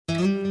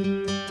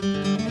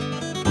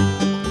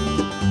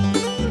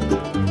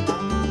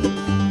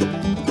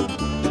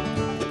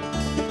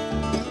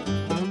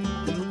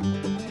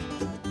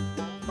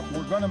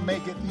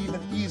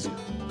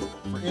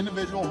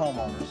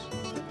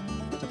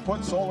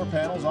solar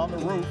panels on the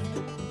roof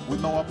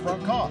with no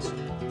upfront cost.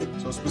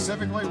 So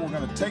specifically, we're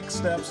going to take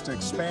steps to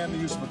expand the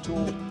use of a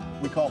tool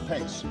we call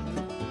PACE,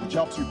 which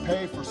helps you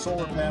pay for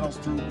solar panels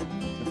through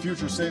the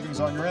future savings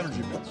on your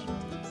energy bills.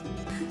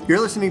 You're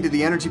listening to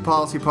the Energy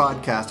Policy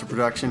Podcast, a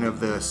production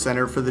of the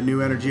Center for the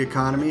New Energy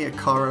Economy at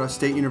Colorado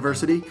State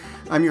University.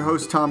 I'm your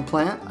host, Tom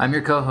Plant. I'm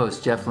your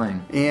co-host, Jeff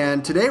Ling.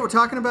 And today we're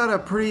talking about a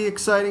pretty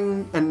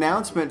exciting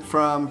announcement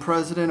from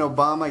President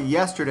Obama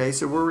yesterday.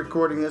 So we're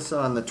recording this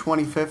on the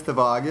 25th of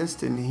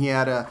August, and he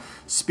had a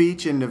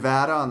speech in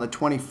Nevada on the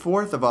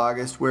 24th of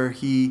August where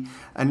he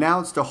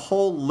announced a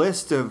whole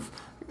list of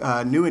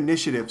new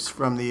initiatives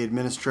from the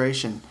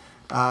administration.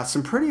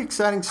 Some pretty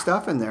exciting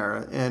stuff in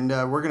there, and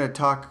we're going to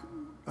talk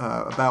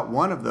about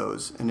one of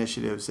those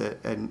initiatives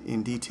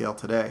in detail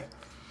today.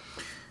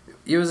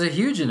 It was a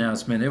huge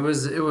announcement. It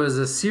was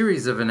a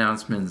series of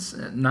announcements,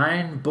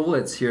 9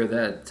 bullets here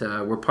that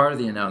were part of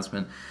the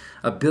announcement.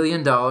 $1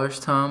 billion,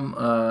 Tom,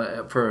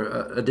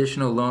 for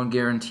additional loan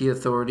guarantee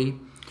authority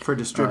for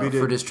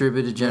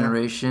distributed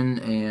generation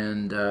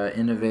and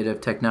innovative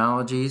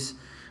technologies.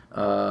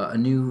 A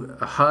new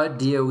HUD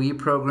DOE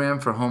program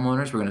for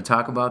homeowners. We're going to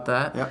talk about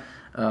that. Yep.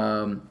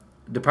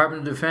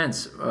 Department of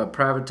Defense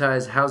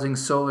privatized Housing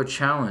Solar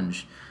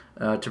Challenge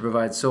to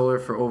provide solar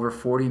for over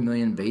 40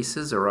 million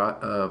bases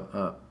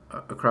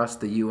across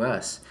the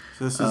U.S.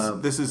 So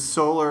this is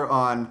solar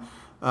on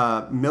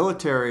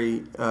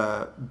military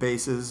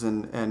bases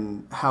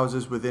and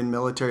houses within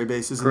military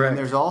bases. Correct. And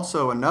then there's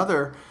also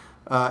another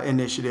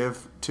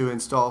initiative to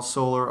install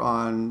solar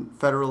on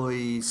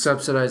federally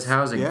subsidized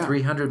housing,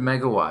 300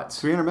 megawatts.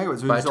 300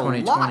 megawatts by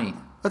 2020.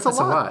 That's a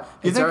lot.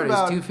 It's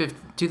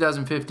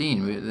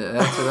 2015.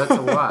 That's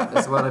a lot.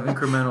 That's a lot of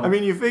incremental. I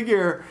mean, you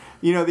figure,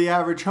 the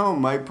average home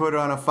might put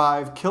on a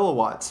 5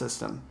 kilowatt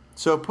system.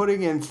 So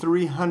putting in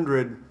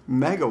 300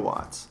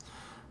 megawatts,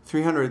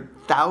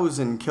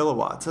 300,000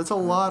 kilowatts. That's a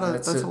lot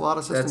of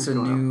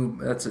systems.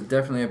 That's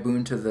definitely a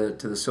boon to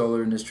the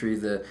solar industry.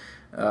 The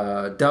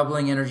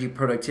doubling energy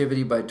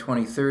productivity by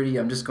 2030.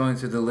 I'm just going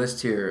through the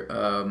list here.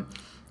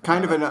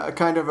 Kind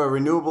of a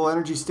renewable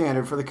energy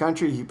standard for the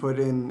country he put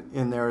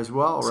in there as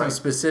well, right? Some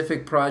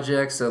specific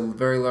projects, a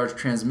very large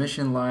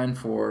transmission line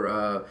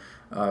for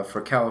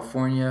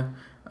California,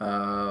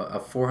 a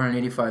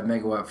 485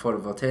 megawatt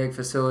photovoltaic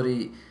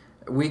facility.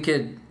 We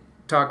could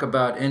talk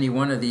about any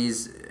one of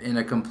these in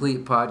a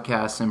complete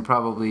podcast and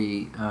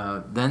probably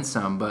then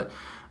some, but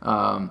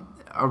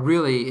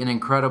an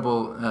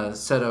incredible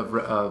set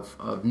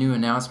of new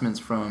announcements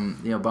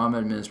from the Obama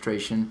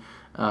administration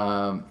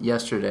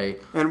yesterday.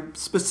 And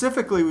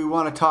specifically, we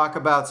want to talk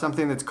about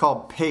something that's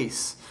called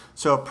PACE.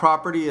 So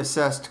property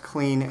assessed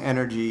clean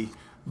energy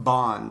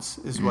bonds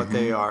is what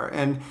they are.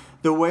 And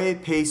the way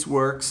PACE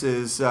works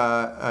is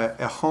a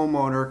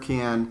homeowner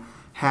can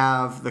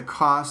have the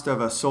cost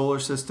of a solar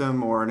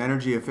system or an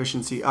energy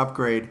efficiency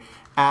upgrade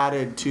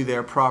added to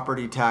their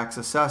property tax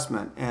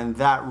assessment. And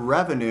that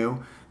revenue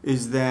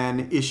is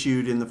then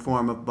issued in the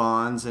form of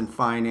bonds and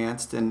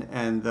financed,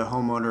 and the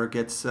homeowner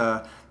gets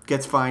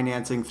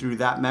financing through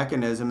that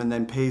mechanism and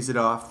then pays it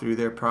off through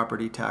their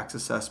property tax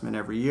assessment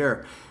every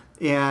year.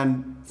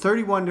 And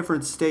 31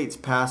 different states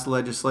passed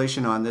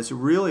legislation on this,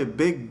 really a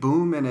big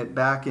boom in it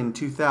back in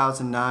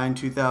 2009,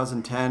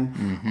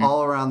 2010,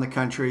 all around the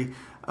country.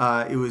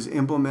 It was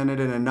implemented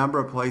in a number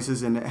of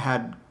places, and it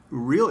had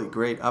really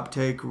great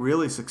uptake,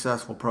 really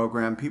successful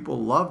program. People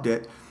loved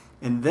it.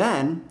 And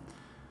then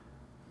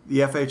the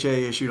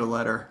FHA issued a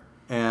letter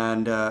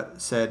and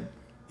said,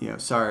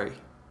 sorry,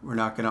 we're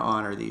not going to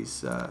honor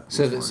these.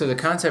 So the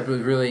concept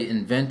was really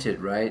invented,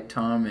 right,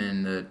 Tom,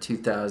 in the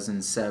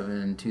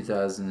 2007,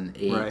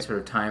 2008 sort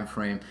of time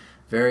frame.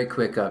 Very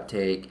quick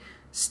uptake.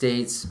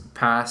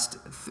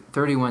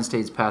 31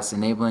 states passed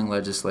enabling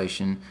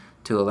legislation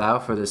to allow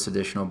for this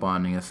additional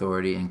bonding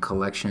authority and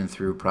collection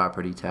through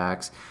property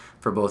tax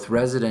for both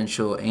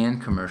residential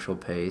and commercial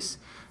PACE.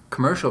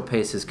 Commercial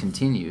PACE has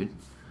continued.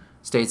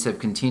 States have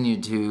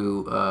continued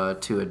to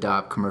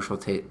adopt commercial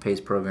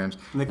PACE programs.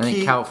 I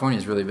think California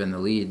has really been the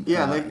lead.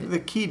 Yeah, the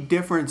key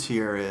difference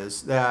here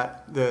is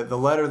that the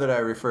letter that I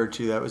referred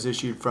to that was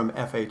issued from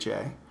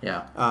FHA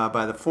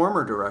by the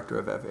former director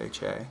of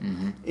FHA,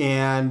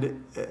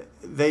 and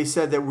they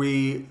said that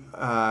we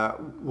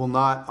will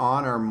not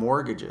honor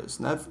mortgages.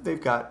 And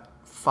they've got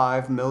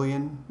 5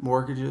 million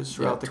mortgages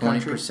throughout the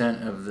country.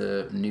 20% of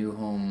the new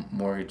home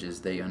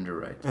mortgages they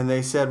underwrite. And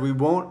they said we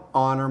won't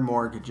honor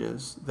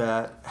mortgages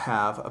that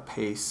have a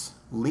PACE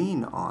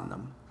lien on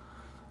them.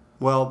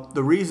 Well,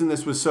 the reason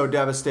this was so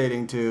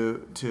devastating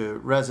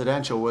to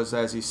residential was,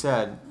 as you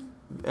said,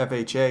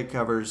 FHA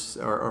covers,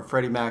 or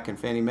Freddie Mac and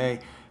Fannie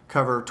Mae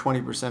cover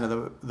 20%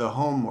 of the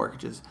home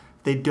mortgages.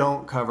 They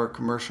don't cover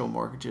commercial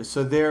mortgages.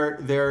 So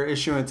their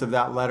issuance of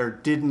that letter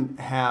didn't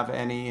have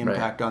any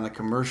impact on the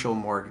commercial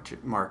mortgage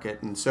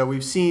market. And so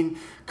we've seen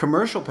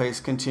commercial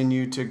PACE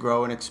continue to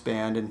grow and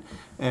expand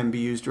and be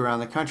used around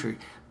the country.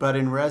 But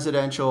in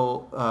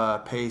residential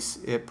PACE,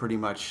 it pretty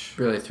much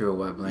really threw a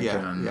web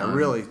blanket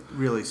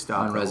really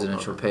stopped on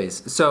residential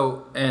PACE.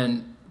 So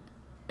and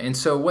And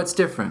so what's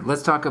different?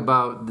 Let's talk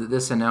about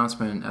this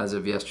announcement as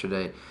of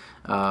yesterday.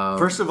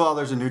 First of all,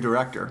 there's a new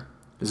director.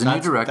 There's a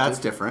new director. That's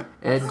different.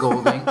 Ed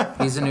Golding.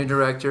 He's a new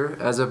director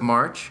as of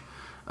March.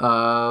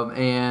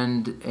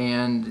 And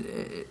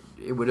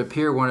it would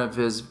appear one of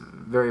his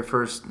very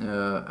first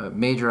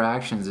major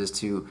actions is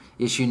to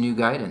issue new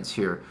guidance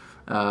here.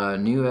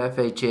 New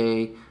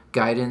FHA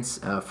guidance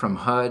from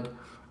HUD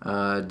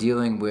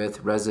dealing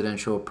with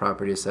residential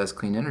property assessed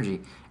clean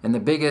energy. And the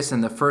biggest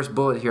and the first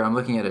bullet here, I'm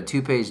looking at a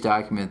 2-page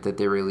document that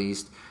they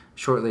released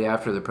shortly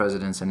after the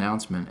president's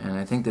announcement, and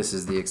I think this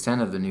is the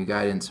extent of the new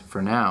guidance for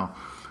now,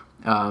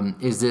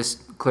 is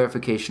this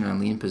clarification on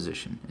lien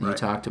position. And you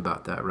talked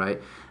about that,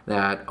 right?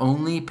 That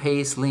only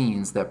PACE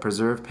liens that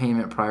preserve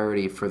payment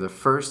priority for the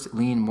first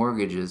lien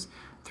mortgages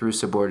through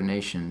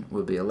subordination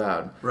will be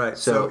allowed. Right.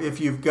 So if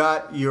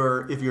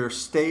your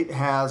state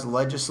has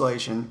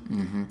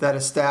legislation that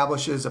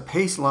establishes a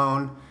PACE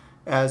loan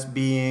as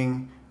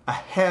being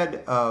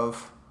ahead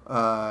of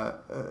the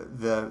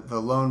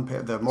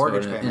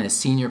mortgage payment in a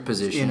senior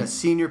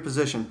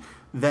position,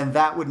 then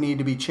that would need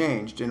to be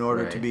changed in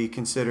order to be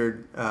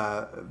considered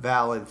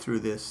valid through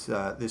this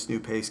new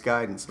PACE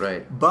guidance.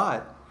 Right.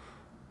 But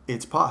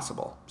it's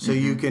possible. So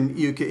you can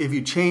if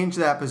you change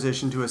that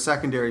position to a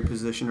secondary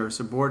position or a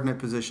subordinate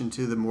position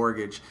to the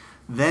mortgage,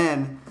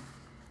 then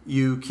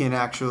you can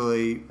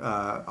actually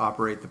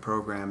operate the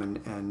program,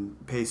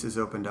 and PACE has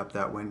opened up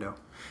that window.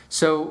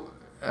 So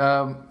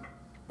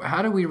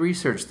how do we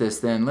research this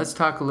then? Let's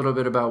talk a little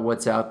bit about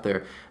what's out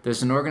there.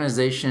 There's an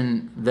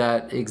organization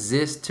that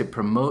exists to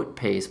promote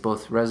PACE,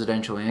 both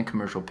residential and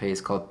commercial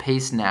PACE, called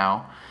PACE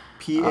Now.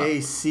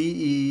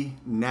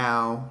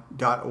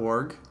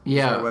 PACEnow.org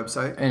is our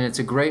website. And it's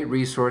a great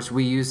resource.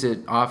 We use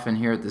it often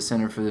here at the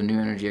Center for the New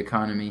Energy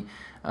Economy.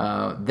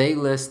 They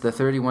list the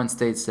 31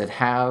 states that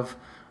have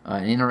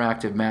an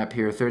interactive map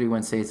here,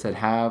 31 states that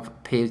have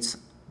PACE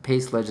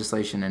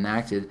legislation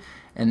enacted.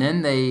 And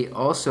then they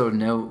also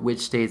note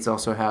which states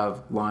also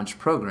have launched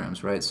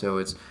programs, right? So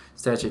it's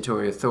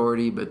statutory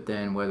authority, but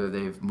then whether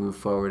they've moved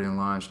forward and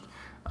launched,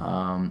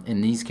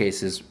 in these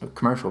cases,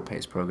 commercial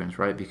PACE programs,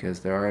 right?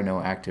 Because there are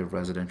no active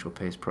residential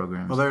PACE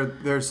programs. Well,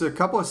 there's a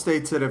couple of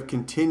states that have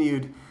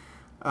continued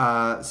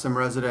some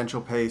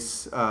residential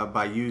PACE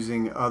by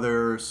using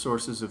other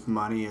sources of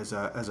money as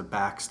a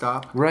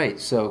backstop. Right.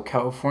 So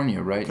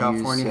California, right?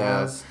 California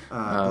has.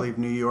 I believe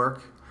New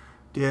York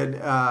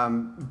did.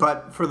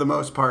 But for the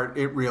most part,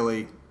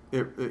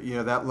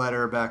 that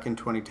letter back in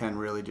 2010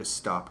 really just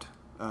stopped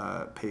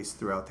PACE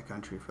throughout the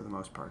country for the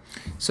most part.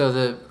 So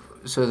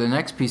the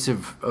next piece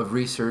of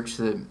research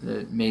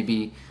that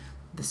maybe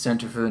the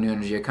Center for the New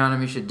Energy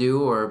Economy should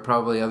do, or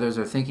probably others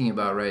are thinking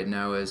about right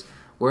now, is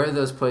where are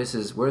those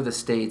places, where are the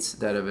states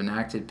that have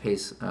enacted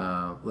PACE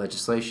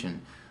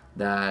legislation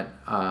that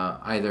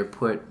either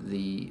put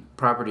the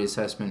property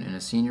assessment in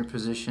a senior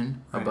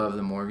position above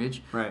the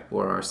mortgage,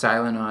 or are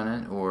silent on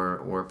it,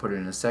 or put it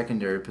in a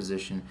secondary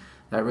position.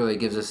 That really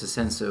gives us a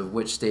sense of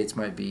which states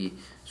might be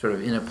sort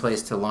of in a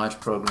place to launch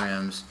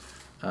programs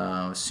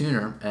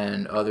sooner,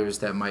 and others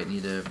that might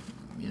need to,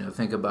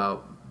 think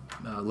about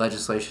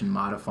legislation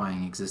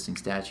modifying existing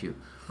statute.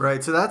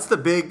 Right. So that's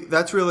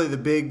really the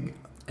big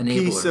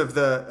enabler piece of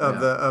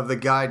the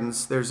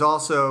guidance. There's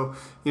also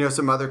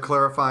some other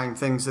clarifying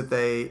things that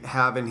they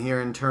have in here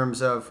in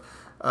terms of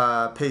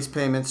PACE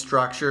payment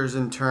structures,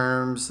 in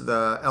terms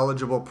the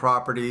eligible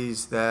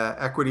properties, the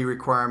equity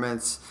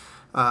requirements.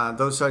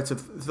 Those sorts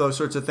of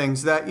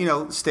things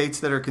that states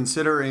that are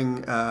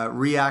considering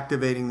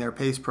reactivating their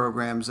PACE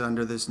programs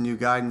under this new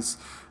guidance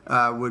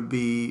would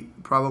be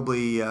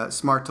probably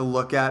smart to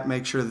look at,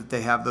 make sure that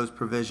they have those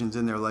provisions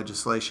in their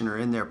legislation or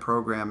in their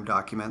program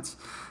documents.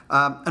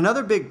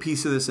 Another big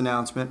piece of this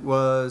announcement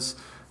was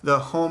the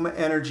Home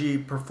Energy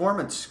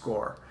Performance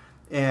Score,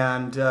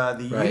 and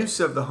the use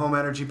of the Home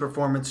Energy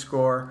Performance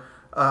Score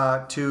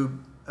to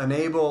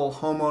enable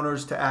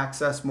homeowners to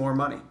access more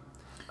money.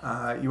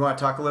 You want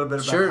to talk a little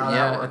bit about how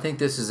that works? I think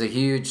this is a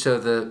huge. So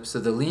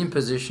the lien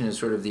position is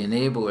sort of the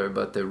enabler,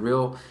 but the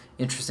real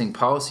interesting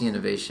policy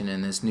innovation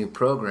in this new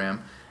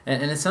program,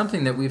 and it's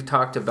something that we've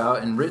talked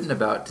about and written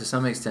about to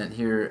some extent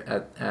here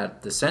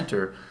at the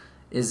center,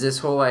 is this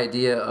whole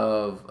idea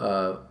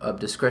of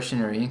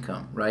discretionary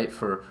income, right?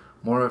 For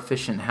more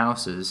efficient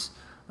houses,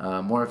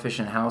 more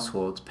efficient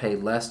households pay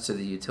less to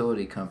the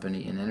utility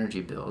company in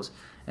energy bills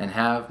and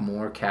have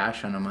more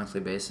cash on a monthly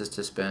basis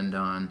to spend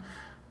on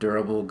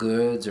durable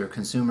goods or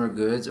consumer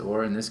goods,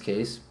 or in this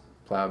case,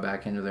 plow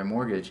back into their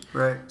mortgage.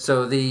 Right.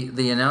 So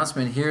the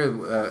announcement here,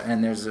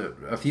 and there's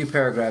a few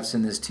paragraphs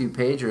in this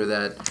 2-pager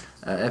that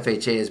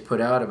FHA has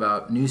put out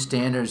about new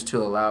standards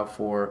to allow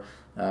for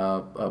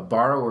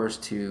borrowers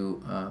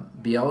to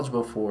be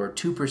eligible for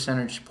 2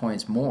 percentage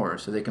points more.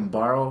 So they can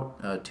borrow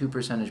 2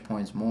 percentage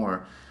points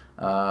more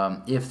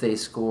if they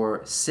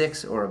score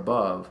 6 or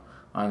above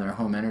on their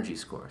home energy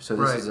score. So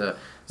this is a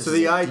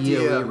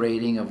DOE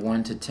rating of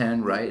 1 to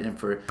 10, right? And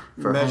for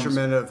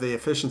measurement homes, of the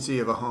efficiency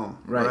of a home,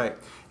 right?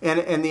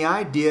 And the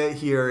idea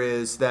here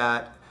is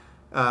that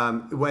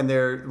when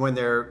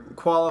they're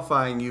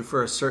qualifying you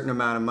for a certain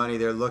amount of money,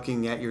 they're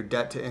looking at your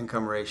debt to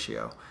income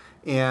ratio,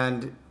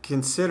 and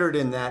considered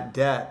in that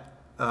debt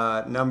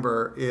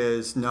number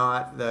is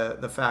not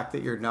the fact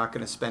that you're not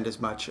going to spend as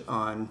much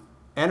on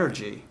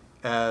energy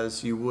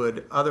as you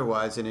would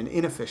otherwise in an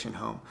inefficient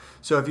home.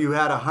 So if you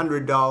had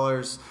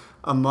 $100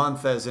 a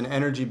month as an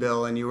energy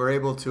bill and you were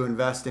able to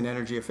invest in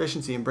energy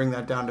efficiency and bring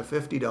that down to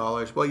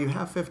 $50, well, you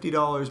have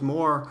 $50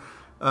 more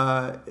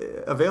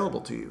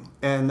available to you,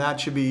 and that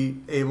should be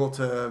able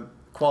to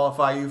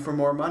qualify you for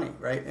more money,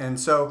 right? And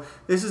so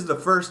this is the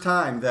first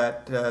time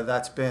that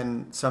that's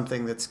been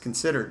something that's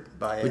considered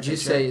by Would you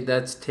say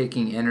that's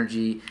taking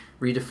energy,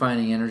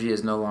 redefining energy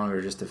as no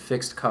longer just a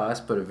fixed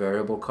cost but a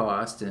variable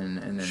cost,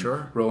 and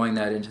then rolling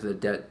that into the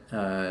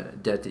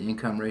debt to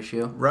income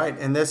ratio? Right,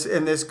 and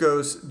this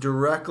goes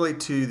directly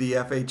to the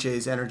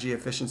FHA's Energy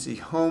Efficiency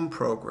Home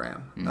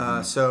Program.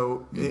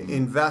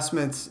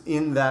 Investments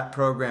in that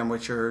program,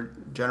 which are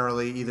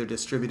generally either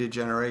distributed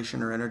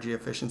generation or energy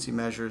efficiency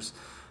measures,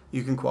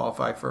 you can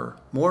qualify for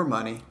more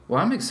money.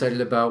 Well, I'm excited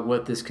about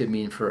what this could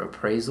mean for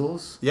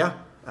appraisals. Yeah,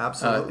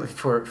 absolutely.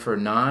 For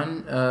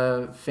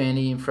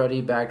non-Fannie and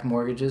Freddie backed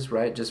mortgages,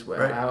 right? Just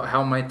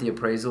how might the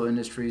appraisal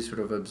industry sort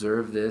of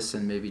observe this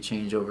and maybe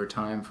change over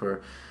time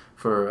for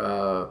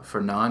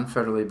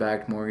non-federally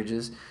backed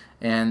mortgages,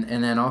 and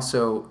then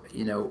also,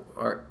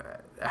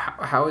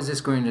 how is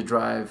this going to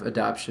drive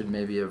adoption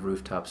maybe of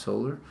rooftop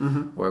solar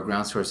or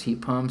ground source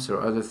heat pumps or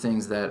other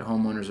things that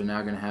homeowners are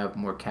now going to have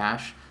more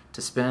cash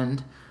to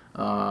spend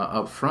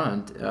up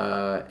front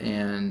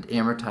and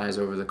amortize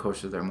over the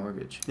course of their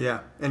mortgage?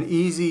 Yeah, an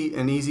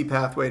easy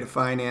pathway to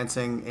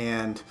financing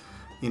and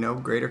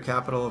greater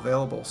capital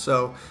available.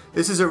 So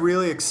this is a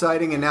really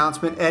exciting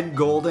announcement. Ed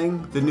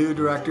Golding, the new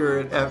director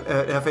at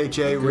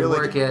FHA, Good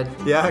work, Ed.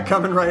 Yeah,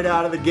 coming right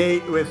out of the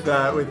gate with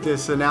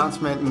this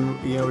announcement,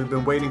 and we've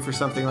been waiting for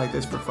something like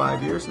this for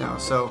 5 years now.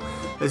 So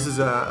this is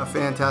a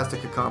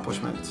fantastic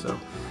accomplishment. So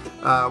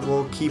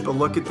we'll keep a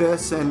look at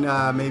this and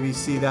maybe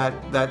see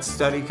that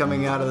study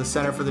coming out of the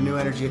Center for the New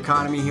Energy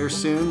Economy here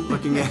soon,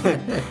 looking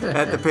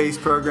at the PACE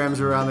programs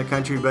around the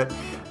country. But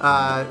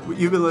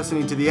you've been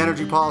listening to the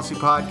Energy Policy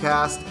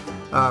Podcast,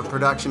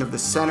 production of the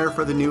Center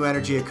for the New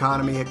Energy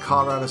Economy at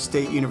Colorado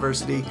State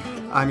University.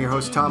 I'm your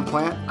host, Tom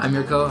Plant. I'm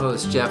your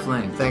co-host, Jeff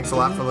Ling. Thanks a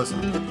lot for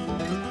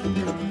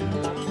listening.